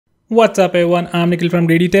What's up everyone, I'm Nikhil from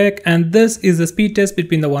GreedyTech and this is the speed test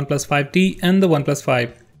between the Oneplus 5T and the Oneplus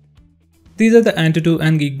 5. These are the Antutu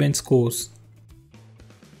and Geekbench scores.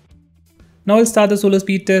 Now I'll start the solo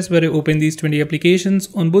speed test where I open these 20 applications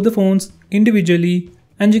on both the phones individually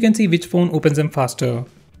and you can see which phone opens them faster.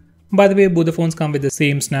 By the way, both the phones come with the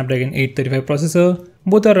same Snapdragon 835 processor,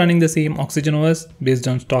 both are running the same Oxygen OS based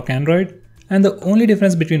on stock Android, and the only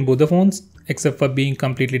difference between both the phones, except for being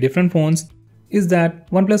completely different phones, is that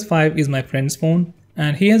OnePlus 5 is my friend's phone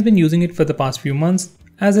and he has been using it for the past few months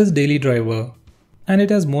as his daily driver. And it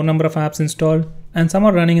has more number of apps installed and some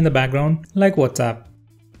are running in the background like WhatsApp.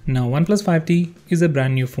 Now OnePlus 5T is a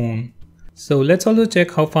brand new phone. So let's also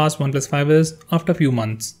check how fast OnePlus 5 is after a few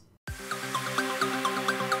months.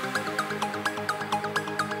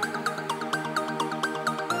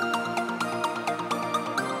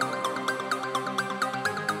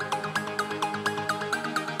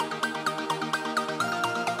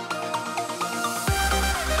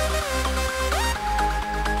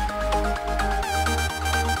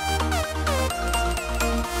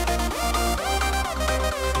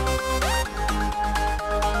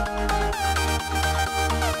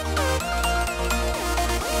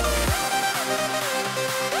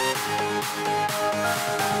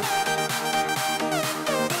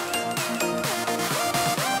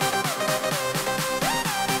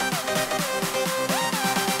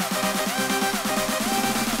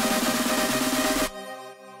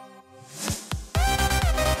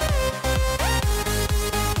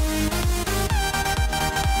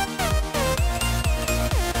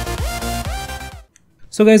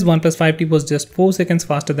 So guys, OnePlus 5T was just 4 seconds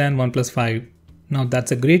faster than OnePlus 5. Now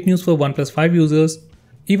that's a great news for OnePlus 5 users.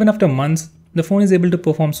 Even after months, the phone is able to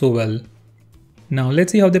perform so well. Now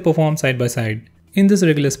let's see how they perform side by side. In this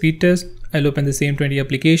regular speed test, I'll open the same 20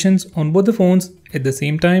 applications on both the phones at the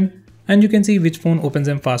same time and you can see which phone opens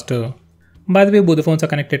them faster. By the way, both the phones are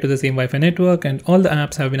connected to the same Wi-Fi network and all the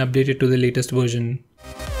apps have been updated to the latest version.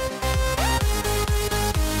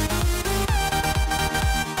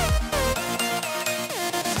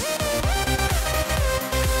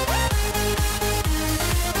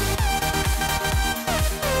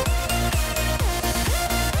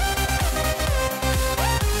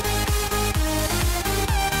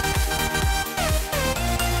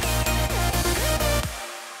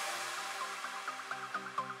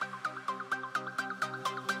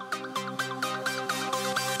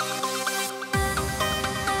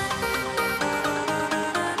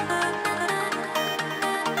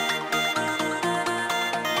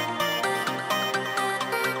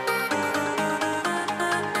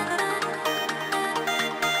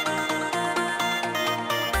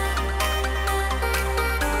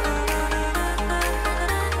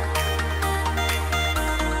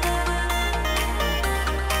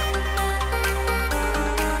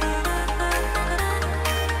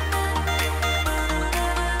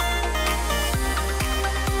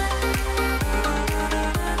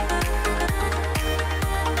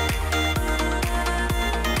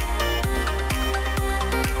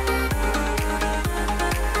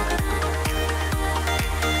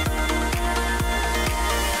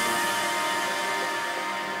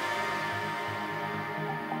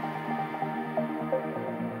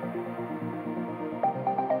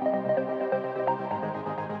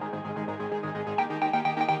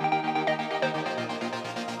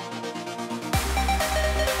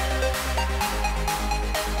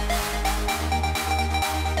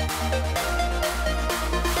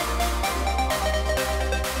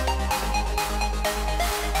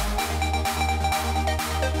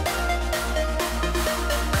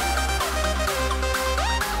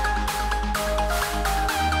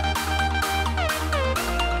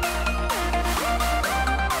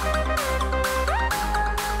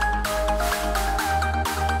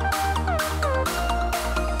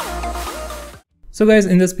 So guys,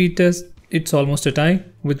 in the speed test, it's almost a tie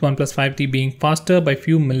with OnePlus 5T being faster by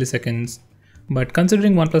few milliseconds. But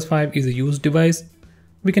considering OnePlus 5 is a used device,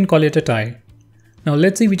 we can call it a tie. Now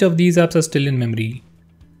let's see which of these apps are still in memory.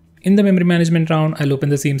 In the memory management round, I'll open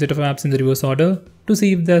the same set of apps in the reverse order to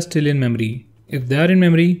see if they are still in memory. If they are in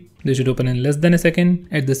memory, they should open in less than a second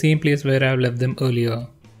at the same place where I have left them earlier.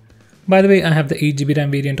 By the way, I have the 8GB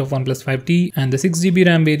RAM variant of OnePlus 5T and the 6GB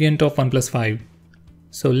RAM variant of OnePlus 5.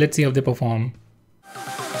 So let's see how they perform.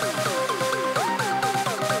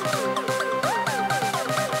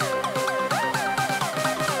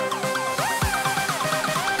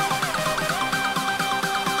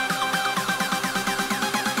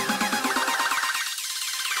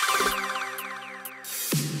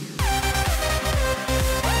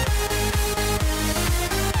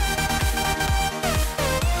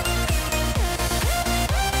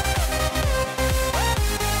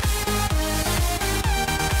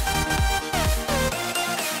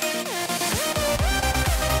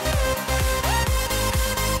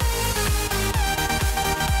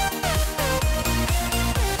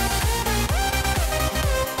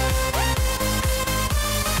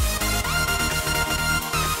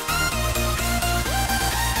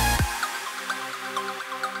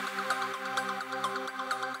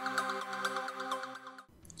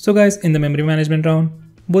 So guys, in the memory management round,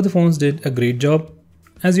 both the phones did a great job.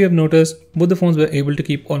 As you have noticed, both the phones were able to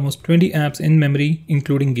keep almost 20 apps in memory,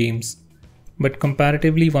 including games. But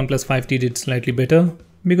comparatively, OnePlus 5T did slightly better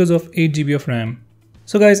because of 8 GB of RAM.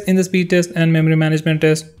 So guys, in the speed test and memory management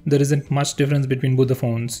test, there isn't much difference between both the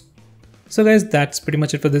phones. So guys, that's pretty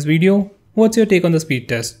much it for this video. What's your take on the speed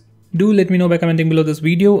test? Do let me know by commenting below this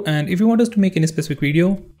video, and if you want us to make any specific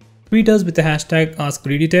video, tweet us with the hashtag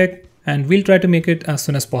AskGreedyTech and we'll try to make it as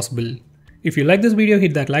soon as possible. If you like this video,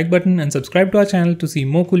 hit that like button and subscribe to our channel to see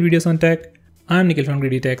more cool videos on tech. I'm Nikhil from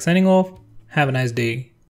GreedyTech signing off. Have a nice day.